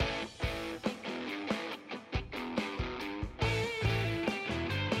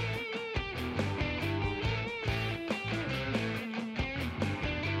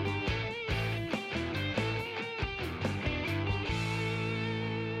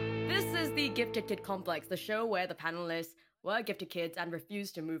is the Gifted Kid Complex, the show where the panelists were gifted kids and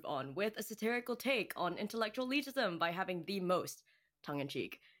refused to move on, with a satirical take on intellectual elitism by having the most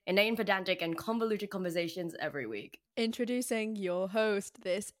tongue-in-cheek, inane, pedantic, and convoluted conversations every week. Introducing your host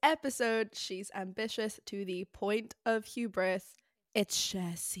this episode. She's ambitious to the point of hubris. It's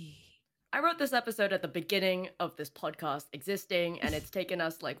Shessie. I wrote this episode at the beginning of this podcast existing, and it's taken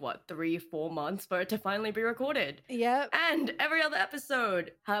us 3-4 months for it to finally be recorded. Yep. And every other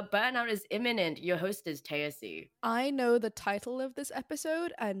episode, her burnout is imminent. Your host is Taya C. I know the title of this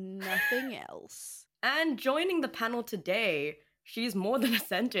episode and nothing else. And joining the panel today, she's more than a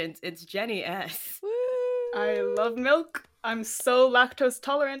sentence. It's Jenny S. Woo! I love milk. I'm so lactose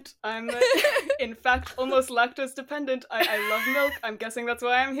tolerant. I'm, in fact, almost lactose dependent. I love milk. I'm guessing that's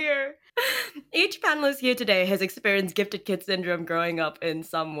why I'm here. Each panelist here today has experienced gifted kid syndrome growing up in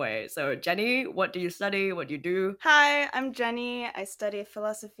some way. So, Jenny, what do you study? What do you do? Hi, I'm Jenny. I study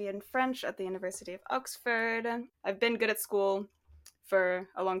philosophy and French at the University of Oxford. I've been good at school for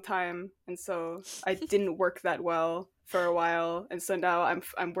a long time, and so I didn't work that well for a while, and so now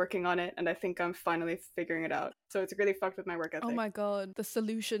I'm working on it, and I think I'm finally figuring it out. So it's really fucked with my work ethic. Oh my god, the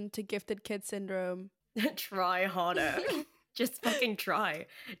solution to gifted kid syndrome. Try harder. Just fucking try.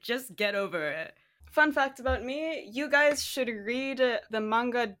 Just get over it. Fun fact about me, you guys should read the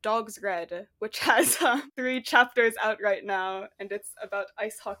manga Dogs Red, which has 3 chapters out right now, and it's about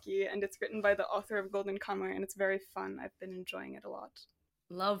ice hockey, and it's written by the author of Golden Kamuy, and it's very fun. I've been enjoying it a lot.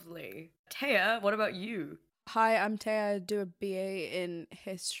 Lovely. Taya, what about you? Hi, I'm Taya. I do a BA in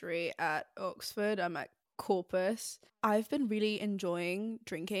history at Oxford. I'm at Corpus. I've been really enjoying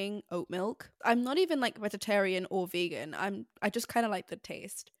drinking oat milk. I'm not even vegetarian or vegan. I just kind of like the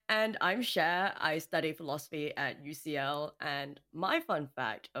taste. And I'm Cher. I study philosophy at UCL, and my fun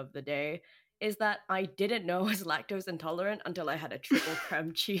fact of the day is that I didn't know I was lactose intolerant until I had a triple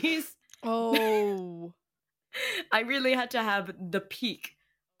creme cheese. Oh. I really had to have the peak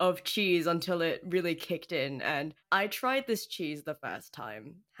of cheese until it really kicked in, and I tried this cheese the first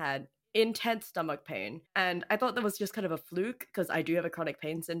time, had intense stomach pain, and I thought that was just kind of a fluke because I do have a chronic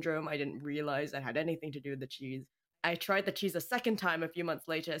pain syndrome. I didn't realize it had anything to do with the cheese. I tried the cheese a second time a few months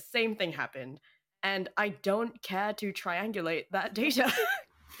later, same thing happened, and I don't care to triangulate that data.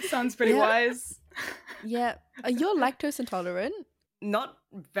 Sounds pretty wise. Yeah. You're lactose intolerant? Not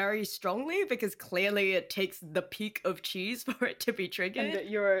very strongly, because clearly it takes the peak of cheese for it to be triggered. And that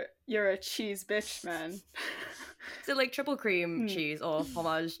you're a cheese bitch, man. So triple cream cheese or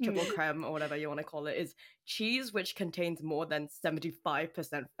fromage triple creme or whatever you want to call it is cheese which contains more than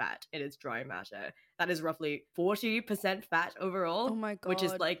 75% fat in its dry matter. That is roughly 40% fat overall. Oh my god. Which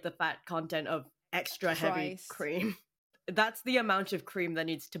is the fat content of extra heavy cream. That's the amount of cream that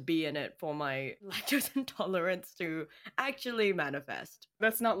needs to be in it for my lactose intolerance to actually manifest.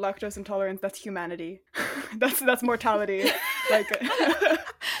 That's not lactose intolerance, that's humanity. That's mortality.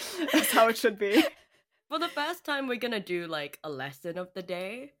 That's how it should be. For the first time, we're gonna do a lesson of the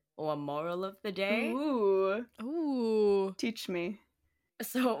day or a moral of the day. Ooh. Teach me.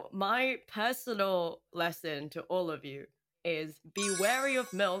 So my personal lesson to all of you is be wary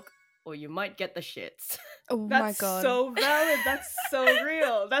of milk or you might get the shits. Oh that's my god. So valid. That's so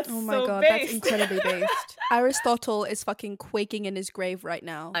real. That's oh my so god, based. That's incredibly based. Aristotle is fucking quaking in his grave right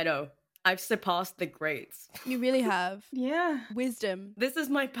now. I know. I've surpassed the greats. You really have. Yeah. Wisdom. This is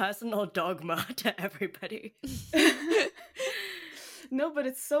my personal dogma to everybody. No, but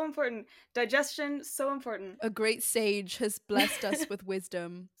it's so important. Digestion, so important. A great sage has blessed us with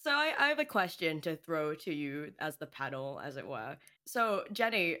wisdom. So I have a question to throw to you as the panel, as it were. So,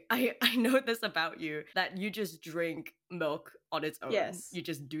 Jenny, I know this about you, that you just drink milk on its own. Yes. You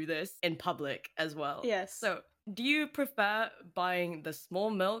just do this in public as well. Yes. So, do you prefer buying the small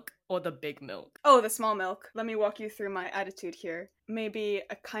milk or the big milk? Oh, the small milk. Let me walk you through my attitude here. Maybe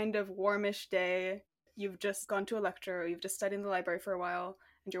a kind of warmish day. You've just gone to a lecture, or you've just studied in the library for a while,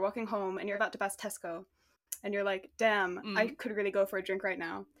 and you're walking home, and you're about to pass Tesco, and you're like, damn, I could really go for a drink right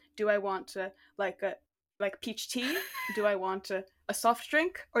now. Do I want peach tea? Do I want a soft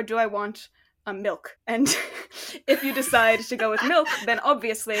drink? Or do I want milk? And if you decide to go with milk, then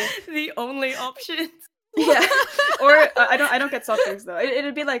obviously... The only options. Yeah. Or I don't get soft drinks though.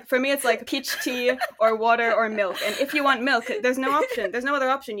 It'd be for me it's peach tea or water or milk. And if you want milk, there's no option. There's no other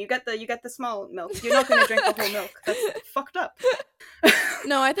option. You get the small milk. You're not gonna drink the whole milk. That's fucked up.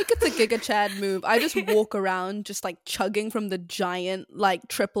 No, I think it's a Giga Chad move. I just walk around just chugging from the giant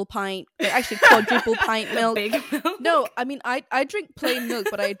triple pint, actually quadruple pint milk. Big milk. No, I mean I drink plain milk,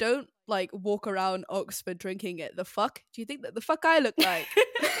 but I don't walk around Oxford drinking it. The fuck? Do you think that the fuck I look like?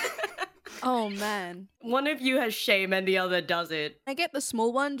 Oh man. One of you has shame and the other doesn't. I get the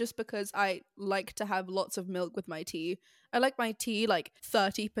small one just because I like to have lots of milk with my tea. I like my tea like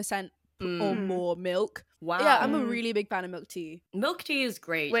 30% or Mm. more milk. Wow. Yeah, I'm a Mm. really big fan of milk tea. Milk tea is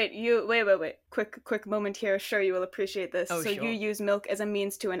great. Wait. Quick moment here. Sure, you will appreciate this. Oh, so sure. you use milk as a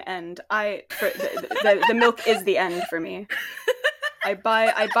means to an end. The milk is the end for me. I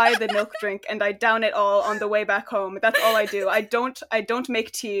buy the milk drink and I down it all on the way back home. That's all I do. I don't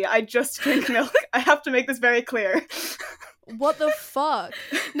make tea. I just drink milk. I have to make this very clear. What the fuck?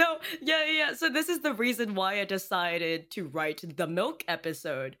 No, yeah. So this is the reason why I decided to write the milk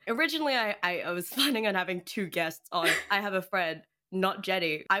episode. Originally, I was planning on having 2 guests on. I have a friend, not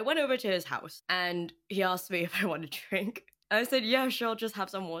Jenny. I went over to his house and he asked me if I wanted to drink. And I said, yeah, sure, just have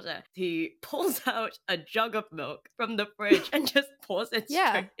some water. He pulls out a jug of milk from the fridge and just pours it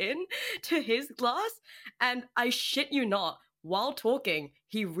straight in to his glass. And I shit you not, while talking,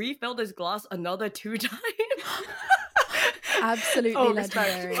 he refilled his glass another 2 times. Absolutely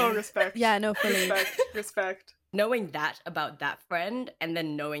legendary. Respect. Yeah, no, fully. Respect. Knowing that about that friend, and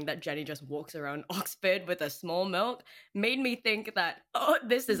then knowing that Jenny just walks around Oxford with a small milk, made me think that, oh,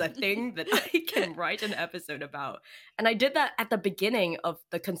 this is a thing that I can write an episode about. And I did that at the beginning of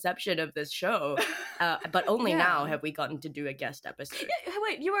the conception of this show, but only now have we gotten to do a guest episode. Yeah,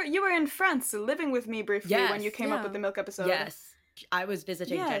 wait, you were in France living with me briefly when you came up with the milk episode. Yes, I was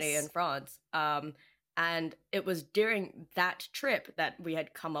visiting Jenny in Yes. France. And it was during that trip that we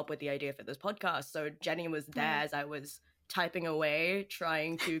had come up with the idea for this podcast. So Jenny was there as I was typing away,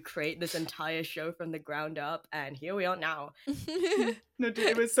 trying to create this entire show from the ground up. And here we are now. No, dude,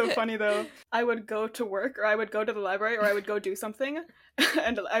 it was so funny though. I would go to work, or I would go to the library, or I would go do something,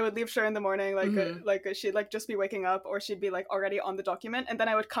 and I would leave Cher in the morning, she'd like just be waking up, or she'd be like already on the document, and then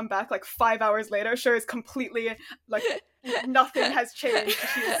I would come back like 5 hours later. Cher is completely like nothing has changed.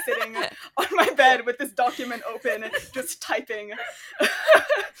 She is sitting on my bed with this document open, just typing.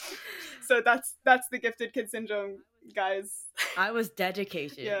 So that's the gifted kid syndrome, guys. I was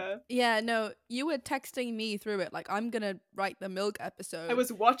dedicated. Yeah. Yeah, no, you were texting me through it like, I'm gonna write the milk episode. I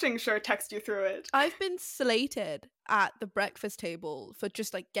was watching Cher text you through it. I've been slated at the breakfast table for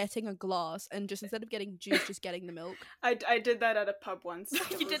just like getting a glass and just instead of getting juice, just getting the milk. I did that at a pub once.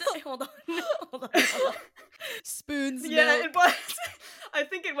 You did it? Hold on. Spoons, Yeah, milk. it was. I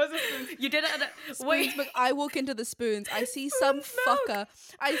think it was a spoon. You did it at a... Spoons, Wait. milk. I walk into the spoons. I see some fucker.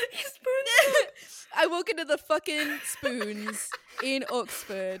 I walk into the fucking spoons in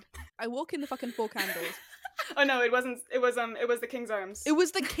Oxford. I walk in the fucking Four Candles. Oh no, it wasn't. It was the King's Arms. It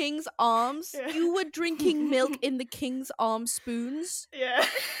was the King's Arms. Yeah. You were drinking milk in the King's Arms spoons. Yeah.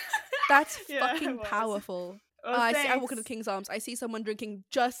 That's Yeah, it fucking was. powerful. Oh, I thanks. walk into the King's Arms. I see someone drinking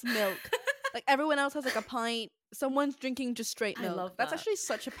just milk. Like everyone else has like a pint. Someone's drinking just straight I milk. love That's that. actually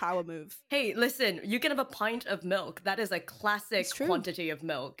such a power move. Hey, listen, you can have a pint of milk. That is a classic It's true. quantity of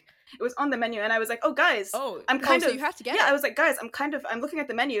milk. It was on the menu, and I was like, "Oh, guys, Oh, I'm kind so of." you have to get yeah, it. I was like, "Guys, I'm looking at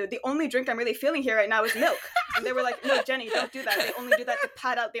the menu. The only drink I'm really feeling here right now is milk." And they were like, "No, Jenny, don't do that. They only do that to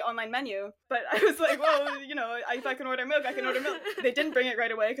pad out the online menu." But I was like, "Well, you know, if I can order milk, I can order milk." They didn't bring it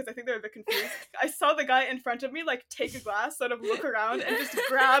right away because I think they were a bit confused. I saw the guy in front of me like take a glass, sort of look around, and just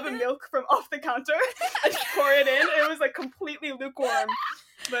grab milk from off the counter and pour it in. It was like completely lukewarm.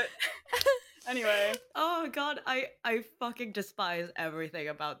 But anyway, Oh god, I fucking despise everything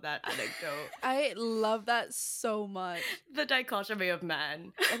about that anecdote. I love that so much. The dichotomy of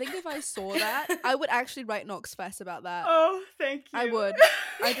man. I think if I saw that, I would actually write an Oxfest about that. oh, thank you. I would.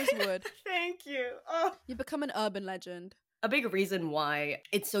 I just would. Thank you. Oh. You become an urban legend. A big reason why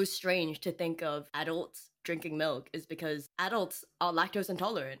it's so strange to think of adults drinking milk is because adults are lactose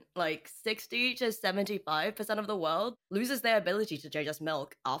intolerant. Like 60 to 75% of the world loses their ability to digest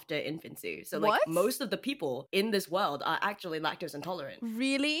milk after infancy. So like What? most of the people in this world are actually lactose intolerant.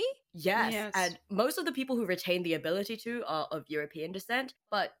 Really? Yes, Yes. and most of the people who retain the ability to are of European descent,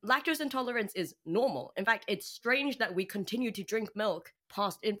 but lactose intolerance is normal. In fact, it's strange that we continue to drink milk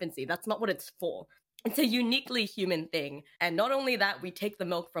past infancy. That's not what it's for. It's a uniquely human thing. And not only that, we take the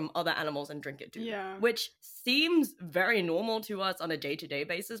milk from other animals and drink it too. Yeah. Which seems very normal to us on a day-to-day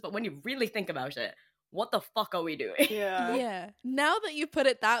basis, but when you really think about it, what the fuck are we doing? Yeah. Yeah. Now that you put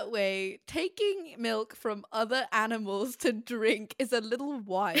it that way, taking milk from other animals to drink is a little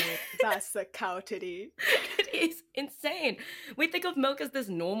wild. That's a cow titty. It is insane. We think of milk as this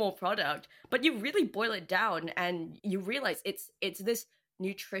normal product, but you really boil it down and you realize it's this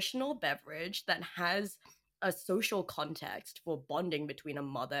nutritional beverage that has a social context for bonding between a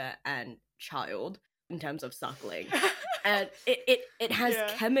mother and child in terms of suckling. And it has Yeah.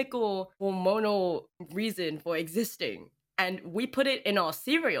 chemical hormonal reason for existing. And we put it in our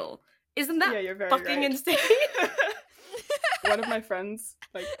cereal Isn't that Yeah, you're very fucking right. insane? One of my friends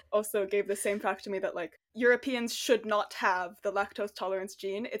also gave the same fact to me that Europeans should not have the lactose tolerance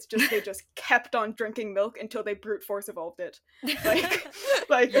gene. It's just they just kept on drinking milk until they brute force evolved it.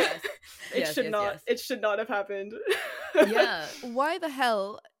 Yes. It should not have happened. Yeah. Why the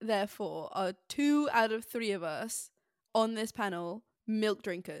hell, therefore, are 2 out of 3 of us on this panel milk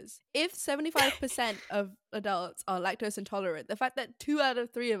drinkers? If 75% of adults are lactose intolerant, the fact that 2 out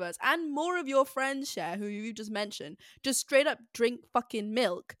of 3 of us and more of your friends share, who you just mentioned, just straight up drink fucking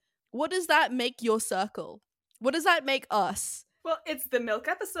milk, what does that make your circle? What does that make us? Well, it's the milk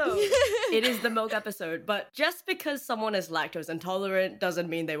episode. It is the milk episode, but just because someone is lactose intolerant doesn't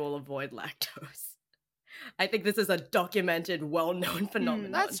mean they will avoid lactose. I think this is a documented, well-known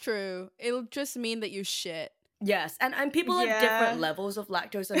phenomenon. That's true. It'll just mean that you shit. Yes, and people have different levels of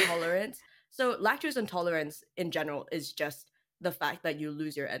lactose intolerance. So lactose intolerance in general is just the fact that you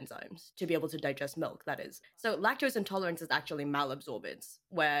lose your enzymes to be able to digest milk, that is. So lactose intolerance is actually malabsorbance,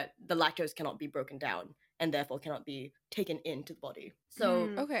 where the lactose cannot be broken down and therefore cannot be taken into the body. So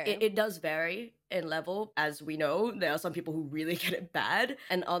Okay. it does vary in level. As we know, there are some people who really get it bad,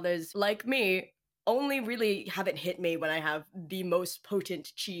 and others, like me, only really have it hit me when I have the most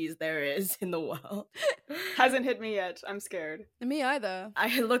potent cheese there is in the world. Hasn't hit me yet. I'm scared. Me either.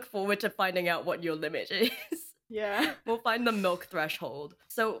 I look forward to finding out what your limit is. Yeah. We'll find the milk threshold.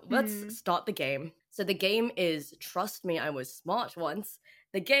 So let's start the game. So the game is Trust Me, I Was Smart Once.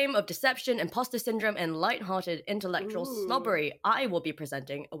 The game of deception, imposter syndrome, and lighthearted intellectual snobbery. I will be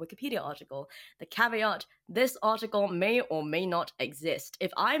presenting a Wikipedia article. The caveat, this article may or may not exist.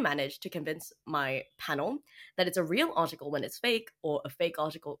 If I manage to convince my panel that it's a real article when it's fake, or a fake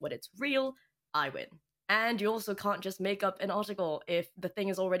article when it's real, I win. And you also can't just make up an article if the thing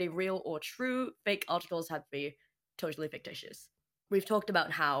is already real or true. Fake articles have to be totally fictitious. We've talked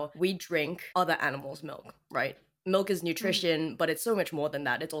about how we drink other animals' milk, right? Milk is nutrition, but it's so much more than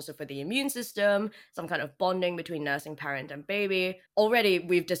that. It's also for the immune system, some kind of bonding between nursing parent and baby. Already,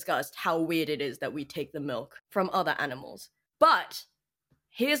 we've discussed how weird it is that we take the milk from other animals. But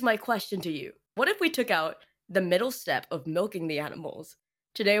here's my question to you. What if we took out the middle step of milking the animals?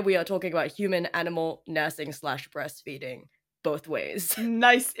 Today, we are talking about human-animal nursing/breastfeeding, both ways.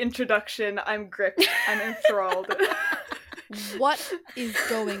 Nice introduction. I'm gripped. I'm enthralled. What is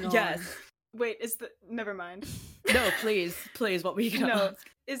going on? Yes. Wait, never mind. No, please, what were you gonna ask?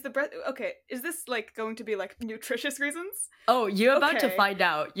 Is the breast okay? Is this going to be nutritious reasons? Oh, you're about to Okay. find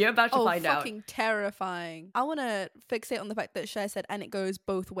out. You're about to find out. Fucking terrifying. I want to fixate on the fact that Cher said, and it goes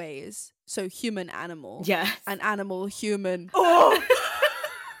both ways. So human, animal. Yes. And animal, human. Oh,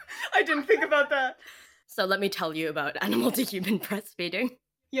 I didn't think about that. So let me tell you about animal to human breastfeeding.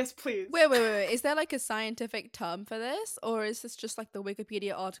 Yes, please. Wait. Is there a scientific term for this? Or is this just the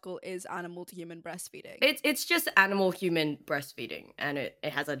Wikipedia article is animal to human breastfeeding? It's just animal human breastfeeding, and it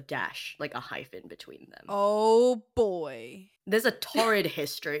has a dash, a hyphen between them. Oh boy. There's a torrid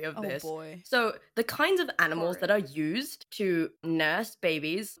history of Oh this. boy. So the kinds of animals that are used to nurse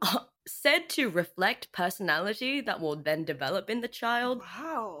babies are said to reflect personality that will then develop in the child.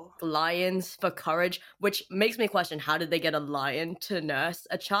 Wow. Lions for courage, which makes me question, how did they get a lion to nurse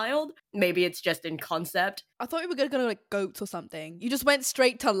a child? Maybe it's just in concept. I thought we were gonna go goats or something. You just went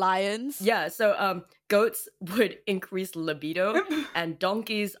straight to lions. Yeah, so goats would increase libido, and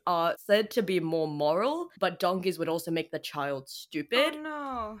donkeys are said to be more moral, but donkeys would also make the child stupid. Oh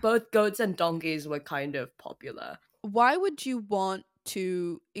no. Both goats and donkeys were kind of popular. Why would you want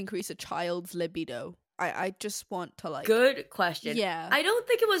to increase a child's libido? I just want to Good question. Yeah. I don't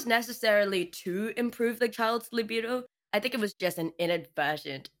think it was necessarily to improve the child's libido. I think it was just an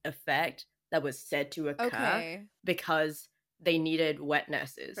inadvertent effect that was said to occur Okay. because they needed wet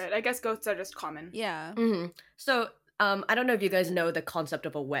nurses. Right, I guess goats are just common. Yeah. So, I don't know if you guys know the concept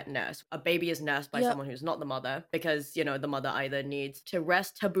of a wet nurse. A baby is nursed by Yep. someone who's not the mother because, the mother either needs to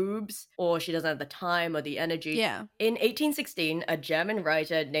rest her boobs or she doesn't have the time or the energy. Yeah. In 1816, a German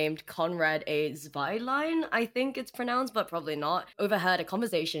writer named Konrad A. Zweilein, I think it's pronounced, but probably not, overheard a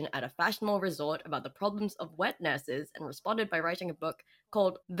conversation at a fashionable resort about the problems of wet nurses and responded by writing a book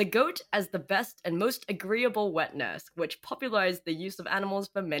called The Goat as the Best and Most Agreeable Wet Nurse, which popularized the use of animals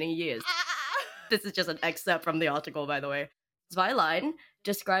for many years. This is just an excerpt from the article, by the way. Zweilein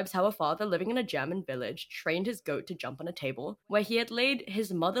describes how a father living in a German village trained his goat to jump on a table where he had laid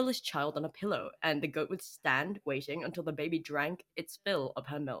his motherless child on a pillow, and the goat would stand waiting until the baby drank its fill of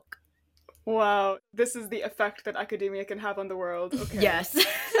her milk. Wow, this is the effect that academia can have on the world. Okay. Yes.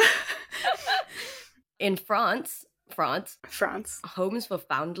 In France, France. homes for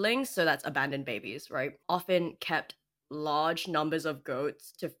foundlings, so that's abandoned babies, right, often kept large numbers of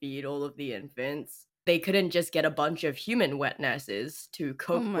goats to feed all of the infants, they couldn't just get a bunch of human wet nurses to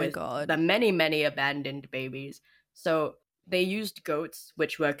cope my with God. the many, many abandoned babies. So they used goats,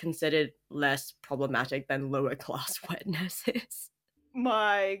 which were considered less problematic than lower class wet nurses.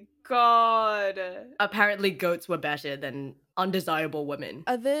 My God. Apparently, goats were better than undesirable women.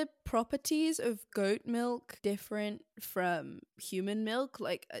 Are the properties of goat milk different from human milk?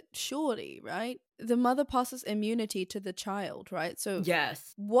 Like, surely, right? The mother passes immunity to the child, right? So,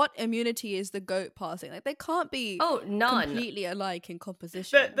 Yes. what immunity is the goat passing? Like, they can't be Oh, none. completely alike in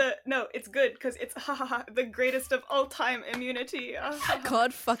composition. No, it's good because it's the greatest of all time immunity.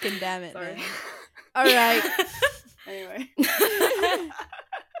 God fucking damn it, Sorry. man. All right. Anyway.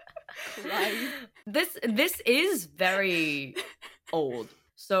 This is very old.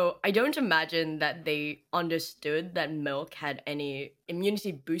 So I don't imagine that they understood that milk had any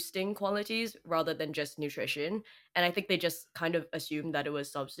immunity boosting qualities rather than just nutrition. And I think they just kind of assumed that it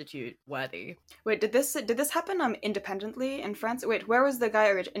was substitute worthy. Wait, did this happen independently in France? Wait, where was the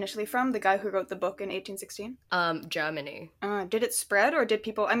guy initially from? The guy who wrote the book in 1816? Germany. Did it spread, or did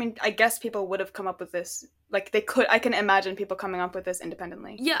people? I mean, I guess people would have come up with this. Like they could. I can imagine people coming up with this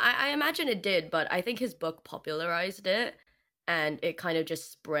independently. Yeah, I imagine it did, but I think his book popularized it. And it kind of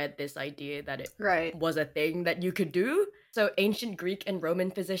just spread this idea that it was a thing that you could do. So ancient Greek and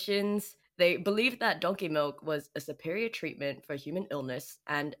Roman physicians, they believed that donkey milk was a superior treatment for human illness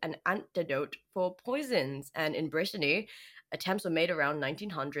and an antidote for poisons. And in Brittany, attempts were made around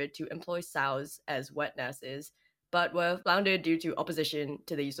 1900 to employ sows as wet nurses, but were floundered due to opposition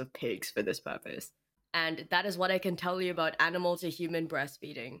to the use of pigs for this purpose. And that is what I can tell you about animal to human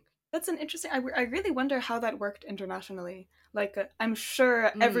breastfeeding. That's an interesting... I really wonder how that worked internationally. Like, I'm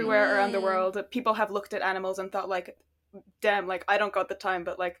sure everywhere around the world, people have looked at animals and thought, like, damn, like, I don't got the time,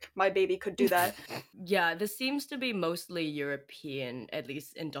 but, like, my baby could do that. Yeah, this seems to be mostly European, at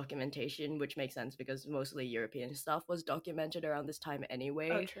least in documentation, which makes sense because mostly European stuff was documented around this time anyway.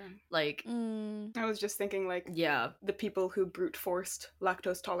 Oh, true. Like, I was just thinking, like, yeah, the people who brute forced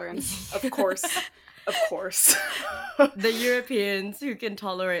lactose tolerance, of course. Of course. The Europeans who can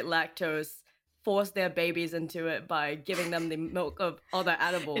tolerate lactose force their babies into it by giving them the milk of other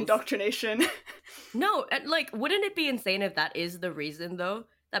animals. Indoctrination. No, and like, wouldn't it be insane if that is the reason, though?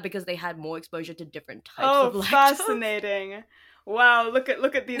 That because they had more exposure to different types of lactose? Oh, fascinating. Wow, look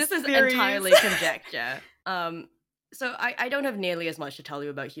at these This is theories. entirely conjecture. So I don't have nearly as much to tell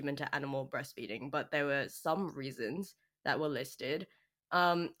you about human to animal breastfeeding, but there were some reasons that were listed.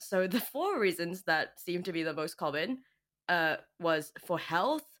 So the 4 reasons that seem to be the most common was for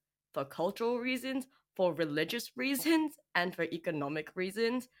health, for cultural reasons, for religious reasons, and for economic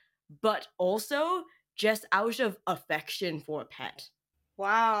reasons, but also just out of affection for a pet.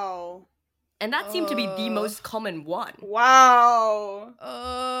 Wow. And that seemed to be the most common one. Wow.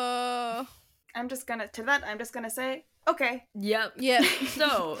 I'm just gonna say, okay. Yep. Yep.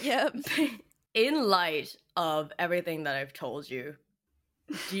 So, yep. In light of everything that I've told you,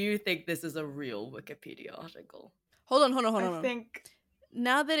 do you think this is a real Wikipedia article? Hold on. I think...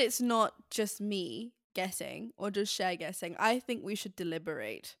 Now that it's not just me guessing or just Cher guessing, I think we should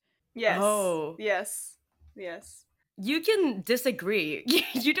deliberate. Yes. Oh. Yes. You can disagree.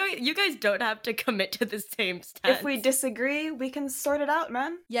 You guys don't have to commit to the same stance. If we disagree, we can sort it out,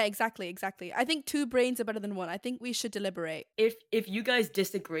 man. Yeah, exactly. I think 2 brains are better than 1. I think we should deliberate. If you guys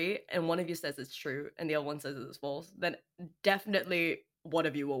disagree and one of you says it's true and the other one says it's false, then definitely one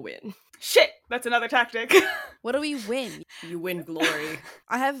of you will win. Shit, that's another tactic. What do we win? You win glory.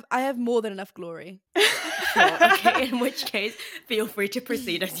 I have more than enough glory. Sure, okay, in which case, feel free to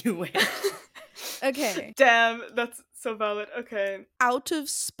proceed as you wish. Okay. Damn, that's so valid. Okay. Out of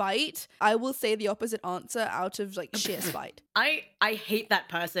spite, I will say the opposite answer out of like sheer spite. I hate that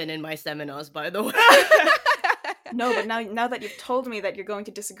person in my seminars, by the way. No, but now that you've told me that you're going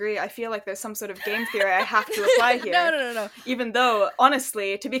to disagree, I feel like there's some sort of game theory I have to apply here. No. Even though,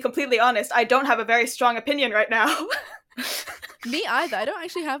 honestly, to be completely honest, I don't have a very strong opinion right now. Me either. I don't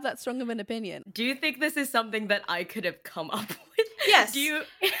actually have that strong of an opinion. Do you think this is something that I could have come up with? Yes. Do you...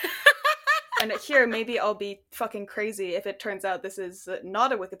 And here, maybe I'll be fucking crazy if it turns out this is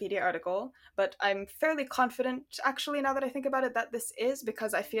not a Wikipedia article, but I'm fairly confident, actually, now that I think about it, that this is,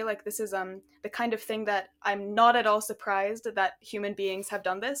 because I feel like this is the kind of thing that I'm not at all surprised that human beings have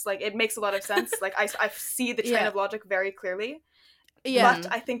done this. Like, it makes a lot of sense. Like, I see the train of logic very clearly. Yeah.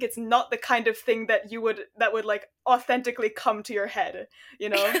 But I think it's not the kind of thing that would like authentically come to your head, you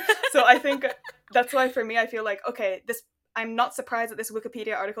know? So I think that's why for me, I feel like, okay, I'm not surprised that this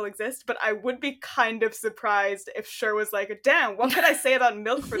Wikipedia article exists, but I would be kind of surprised if Sher was like, damn, what could I say about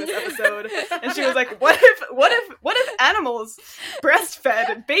milk for this episode? And she was like, what if animals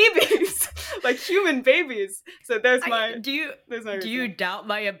breastfed babies, like human babies? So there's my do you doubt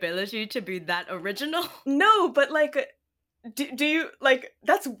my ability to be that original? No, but like, do you like,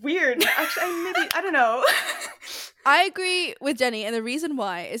 that's weird. Actually, I don't know. I agree with Jenny, and the reason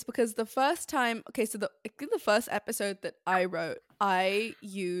why is because the first time, I think the first episode that I wrote, I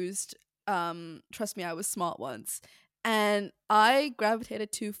used Trust Me, I Was Smart Once, and I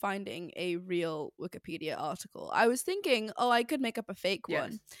gravitated to finding a real Wikipedia article. I was thinking, oh, I could make up a fake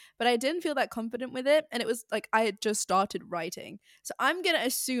one, but I didn't feel that confident with it, and it was like I had just started writing. So I'm gonna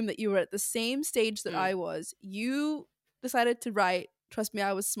assume that you were at the same stage that I was. You decided to write Trust Me,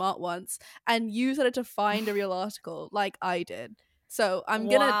 I Was Smart Once, and you started to find a real article like I did. So I'm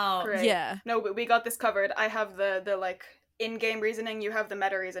gonna, Great. yeah. No, but we got this covered. I have the like in-game reasoning. You have the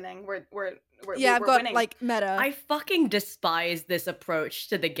meta reasoning. We're I've got winning. like meta. I fucking despise this approach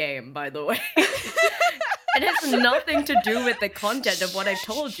to the game, by the way. It has nothing to do with the content of what I've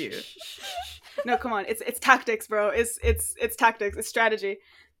told you. No, come on. It's tactics, bro. It's tactics. It's strategy.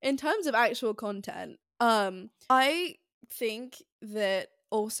 In terms of actual content, I think that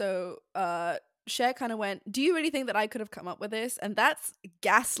also Cher kind of went, do you really think that I could have come up with this? And that's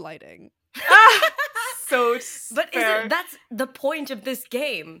gaslighting. So but fair. that's the point of this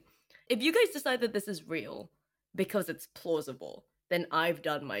game. If you guys decide that this is real because it's plausible, then I've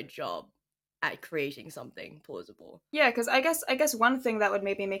done my job at creating something plausible. Yeah, because I guess one thing that would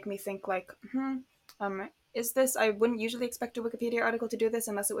maybe make me think like, is this? I wouldn't usually expect a Wikipedia article to do this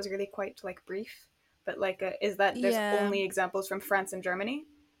unless it was really quite like brief. But like, is that there's only examples from France and Germany,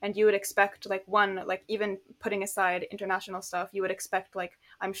 and you would expect like even putting aside international stuff, you would expect like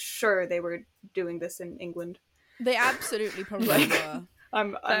I'm sure they were doing this in England. They absolutely probably were.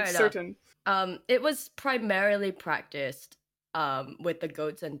 I'm certain. It was primarily practiced with the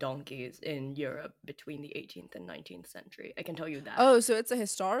goats and donkeys in Europe between the 18th and 19th century. I can tell you that. Oh, so it's a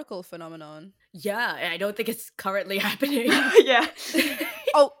historical phenomenon. Yeah, I don't think it's currently happening. Yeah.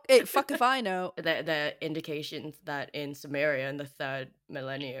 Oh, fuck if I know. The indications that in Sumeria in the 3rd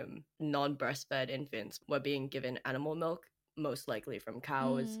millennium, non-breastfed infants were being given animal milk, most likely from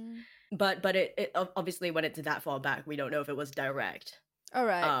cows. But it obviously when it's that far back, we don't know if it was direct. All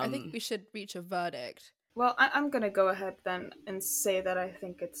right, I think we should reach a verdict. Well, I'm gonna go ahead then and say that I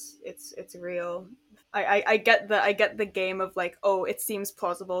think it's real. I get the game of like, oh, it seems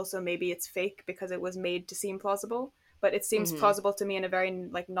plausible, so maybe it's fake because it was made to seem plausible. But it seems plausible to me in a very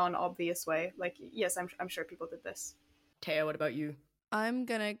like non-obvious way. Like, yes, I'm sure people did this. Taya, what about you? I'm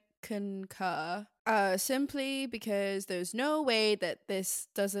gonna concur. Simply because there's no way that this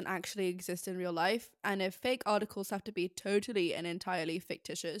doesn't actually exist in real life, and if fake articles have to be totally and entirely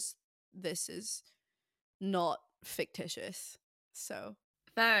fictitious, this is not fictitious. So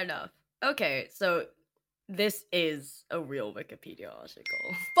fair enough. Okay, so this is a real Wikipedia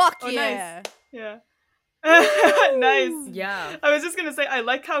article. Fuck yeah. Nice. Yeah. Nice. Yeah. I was just gonna say, I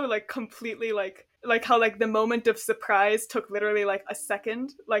like how like completely like how like the moment of surprise took literally like a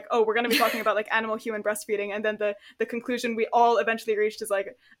second. Like, oh, we're gonna be talking about like animal human breastfeeding, and then the conclusion we all eventually reached is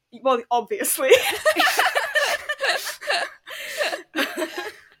like, well, obviously.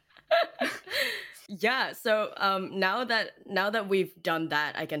 Yeah, so now that we've done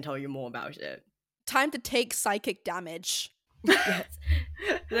that, I can tell you more about it. Time to take psychic damage. Yes.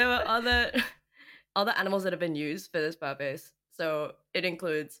 There were other animals that have been used for this purpose. So it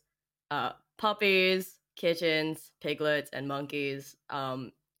includes puppies, kittens, piglets, and monkeys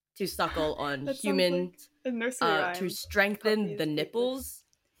to suckle on humans like to strengthen the nipples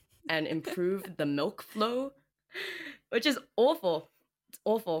and improve the milk flow, which is awful. It's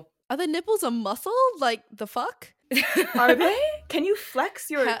awful. Are the nipples a muscle? Like, the fuck? Are they? Can you flex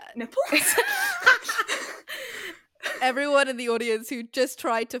your nipples? Everyone in the audience who just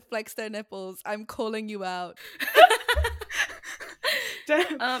tried to flex their nipples, I'm calling you out.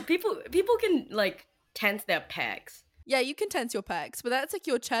 People can like tense their pecs. Yeah, you can tense your pecs, but that's like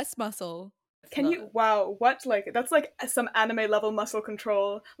your chest muscle. Can you? Wow, what? Like, that's like some anime level muscle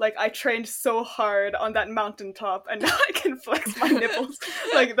control. Like, I trained so hard on that mountaintop, and now I can flex my nipples.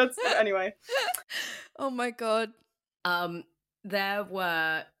 Like, that's anyway. Oh my god. There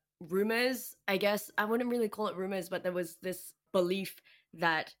were rumors. I guess I wouldn't really call it rumors, but there was this belief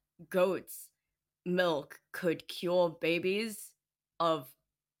that goats' milk could cure babies of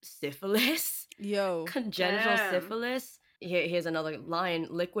syphilis. Yo. Congenital syphilis. Here's another line.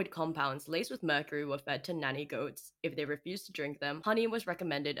 Liquid compounds laced with mercury were fed to nanny goats. If they refused to drink them, honey was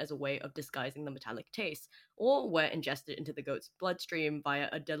recommended as a way of disguising the metallic taste, or were ingested into the goat's bloodstream via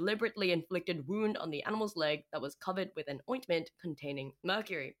a deliberately inflicted wound on the animal's leg that was covered with an ointment containing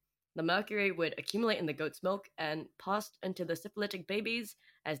mercury. The mercury would accumulate in the goat's milk and passed into the syphilitic babies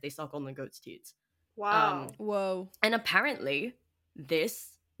as they suck on the goat's teats. Wow. Whoa. And apparently,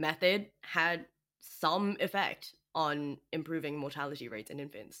 this method had some effect on improving mortality rates in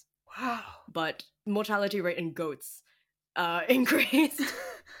infants. Wow. But mortality rate in goats increased.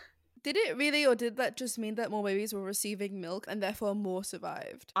 Did it really, or did that just mean that more babies were receiving milk and therefore more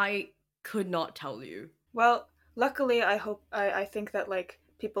survived? I could not tell you. Well, luckily, I think that like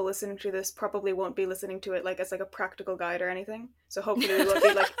people listening to this probably won't be listening to it like as like a practical guide or anything. So hopefully we won't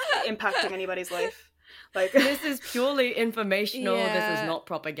be like impacting anybody's life. Like This is purely informational. This Yeah. is not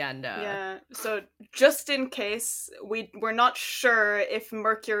propaganda. yeah. So just in case we're not sure if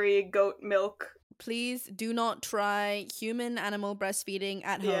mercury goat milk. Please do not try human animal breastfeeding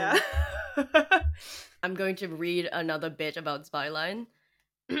at home. Yeah. I'm going to read another bit about Spyline.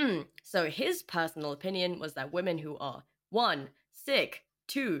 So his personal opinion was that women who are 1. Sick,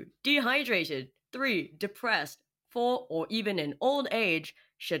 2. Dehydrated, 3. Depressed, 4. Or even in old age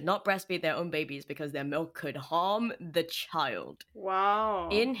should not breastfeed their own babies because their milk could harm the child. Wow.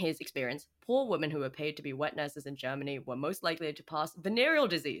 In his experience, poor women who were paid to be wet nurses in Germany were most likely to pass venereal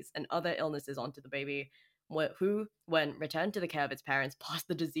disease and other illnesses onto the baby, who, when returned to the care of its parents, passed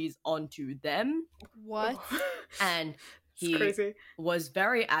the disease onto them. What? And It's he crazy. was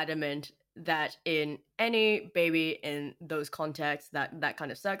very adamant that in any baby in those contexts, that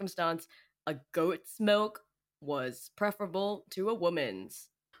kind of circumstance, a goat's milk was preferable to a woman's.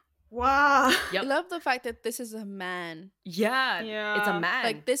 Wow. Yep. I love the fact that this is a man. Yeah, it's Yeah. a man.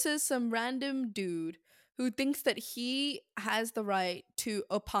 Like, this is some random dude who thinks that he has the right to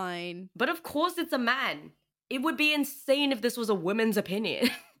opine. But of course it's a man. It would be insane if this was a woman's opinion.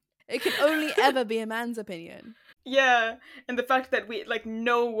 It can only ever be a man's opinion. Yeah, and the fact that we like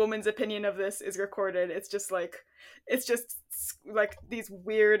no woman's opinion of this is recorded. It's just like these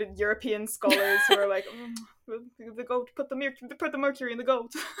weird European scholars who are like, the goat, put the mercury in the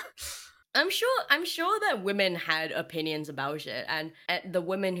goat. I'm sure that women had opinions about it, and the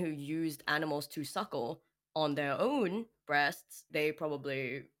women who used animals to suckle on their own breasts, they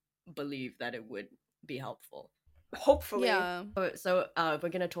probably believed that it would be helpful. Hopefully. Yeah. So we're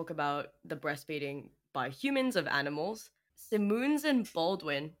gonna talk about the breastfeeding by humans of animals. Simoons and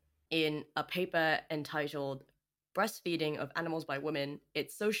Baldwin, in a paper entitled "Breastfeeding of Animals by Women: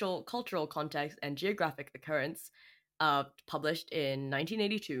 Its Social, Cultural Context, and Geographic Occurrence," published in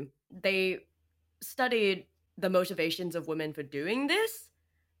 1982, they studied the motivations of women for doing this.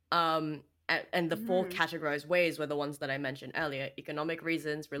 And the four categorized ways were the ones that I mentioned earlier: economic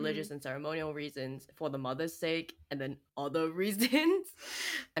reasons, religious and ceremonial reasons, for the mother's sake, and then other reasons,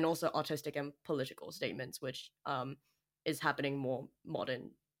 and also artistic and political statements, which is happening more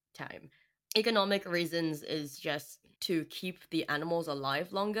modern time. Economic reasons is just to keep the animals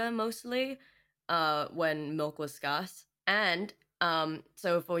alive longer, mostly, when milk was scarce. And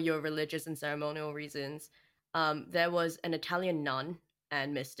so for your religious and ceremonial reasons, there was an Italian nun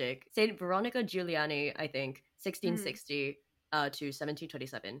and mystic, Saint Veronica Giuliani, I think, 1660 to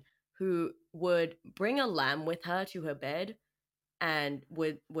 1727, who would bring a lamb with her to her bed and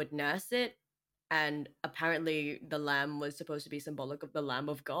would nurse it. And apparently the lamb was supposed to be symbolic of the Lamb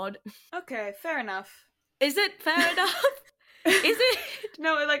of God. Okay, fair enough. Is it fair enough? Is it?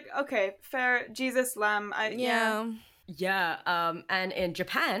 No, like, okay, fair. Jesus, lamb. Yeah. Yeah. And in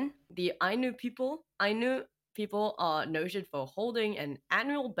Japan, the Ainu people are noted for holding an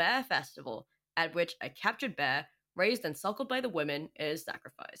annual bear festival at which a captured bear, raised and suckled by the women, is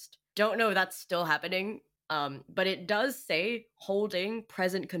sacrificed. Don't know if that's still happening, but it does say holding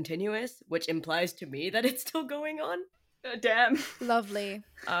present continuous, which implies to me that it's still going on. Damn. Lovely.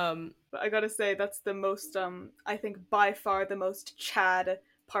 But I gotta say, that's the most, I think by far the most Chad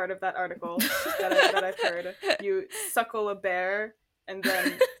part of that article that I've heard. You suckle a bear, and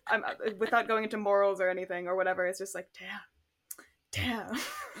then, without going into morals or anything or whatever, it's just like, damn.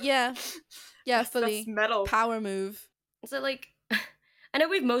 Yeah. Yeah, fully. That's metal. Power move. So, like, I know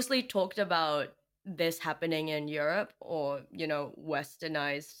we've mostly talked about this happening in Europe or,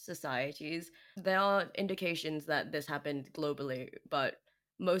 westernized societies. There are indications that this happened globally, but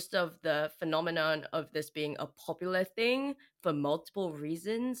most of the phenomenon of this being a popular thing for multiple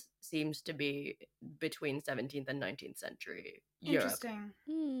reasons seems to be between 17th and 19th century Europe. Interesting.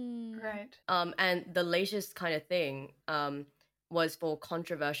 Right. And the latest kind of thing was for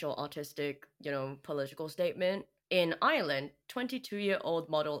controversial artistic, political statement. In Ireland, 22-year-old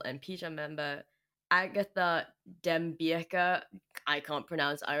model and PETA member Agatha Dembierka, I can't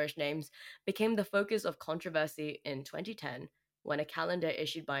pronounce Irish names, became the focus of controversy in 2010 when a calendar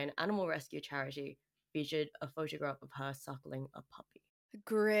issued by an animal rescue charity featured a photograph of her suckling a puppy.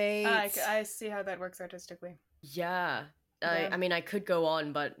 Great. I see how that works artistically. Yeah. Yeah. I mean, I could go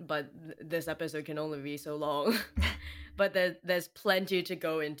on, but this episode can only be so long. But there's plenty to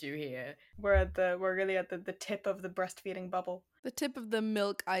go into here. We're really at the tip of the breastfeeding bubble. The tip of the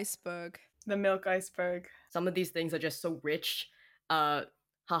milk iceberg. The milk iceberg. Some of these things are just so rich.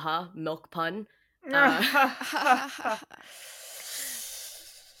 Haha, milk pun.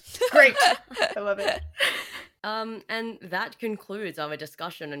 Great. I love it. And that concludes our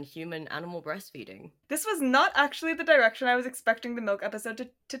discussion on human-animal breastfeeding. This was not actually the direction I was expecting the milk episode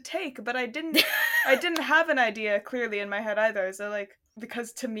to take, but I didn't have an idea clearly in my head either. So like,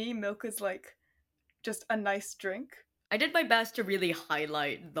 because to me milk is like just a nice drink. I did my best to really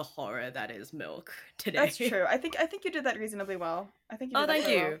highlight the horror that is milk today. That's true. I think you did that reasonably well. I think you did that thank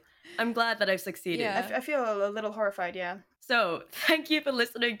very you. well. I'm glad that I've succeeded. Yeah. I feel a little horrified, yeah. So, thank you for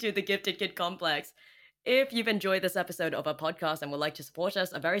listening to The Gifted Kid Complex. If you've enjoyed this episode of our podcast and would like to support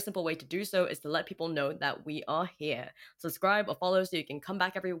us, a very simple way to do so is to let people know that we are here. Subscribe or follow so you can come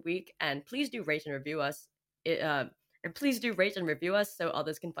back every week, and please do rate and review us. So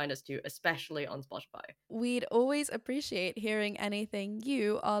others can find us too, especially on Spotify. We'd always appreciate hearing anything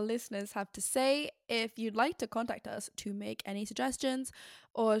you, our listeners, have to say. If you'd like to contact us to make any suggestions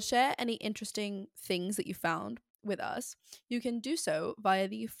or share any interesting things that you found with us, you can do so via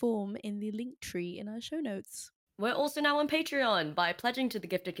the form in the link tree in our show notes. We're also now on Patreon. By pledging to the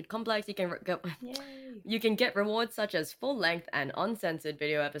Gifted Kid Complex, you can get rewards such as full-length and uncensored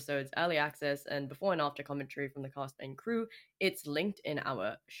video episodes, early access, and before and after commentary from the cast and crew. It's linked in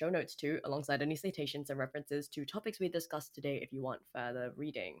our show notes too, alongside any citations and references to topics we discussed today if you want further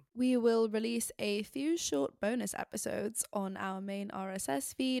reading. We will release a few short bonus episodes on our main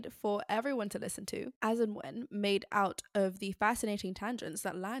RSS feed for everyone to listen to, as and when, made out of the fascinating tangents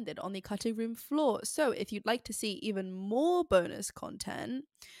that landed on the cutting room floor. So if you'd like to see even more bonus content,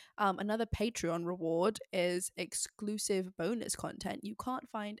 another Patreon reward is exclusive bonus content you can't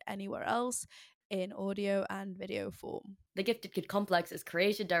find anywhere else in audio and video form. The Gifted Kid Complex is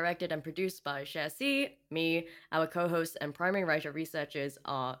created, directed, and produced by Cher C, me. Our co-hosts and primary writer-researchers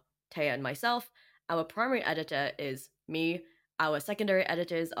are Taya and myself. Our primary editor is me. Our secondary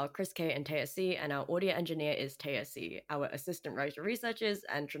editors are Chris K and Taya C, and our audio engineer is Taya C. Our assistant writer-researchers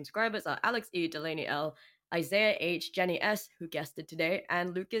and transcribers are Alex E, Delaney L, Isaiah H, Jenny S, who guested today,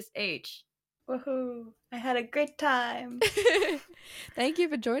 and Lucas H. Woohoo! I had a great time. Thank you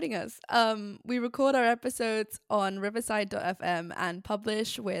for joining us. We record our episodes on riverside.fm and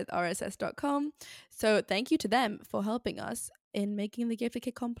publish with rss.com. So thank you to them for helping us in making the Gifted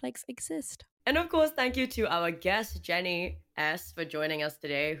Kid Complex exist. And of course, thank you to our guest, Jenny S, for joining us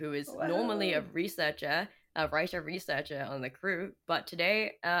today, who is normally a writer-researcher on the crew, but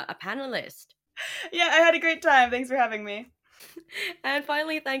today, a panelist. Yeah, I had a great time. Thanks for having me. And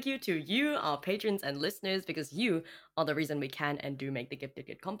finally, thank you to you, our patrons and listeners, because you are the reason we can and do make the Gifted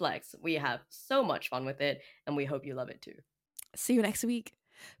Kid Complex. We have so much fun with it, and we hope you love it too. See you next week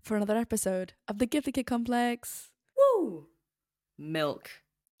for another episode of the Gifted Kid Complex. Woo! Milk.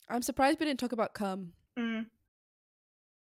 I'm surprised we didn't talk about cum.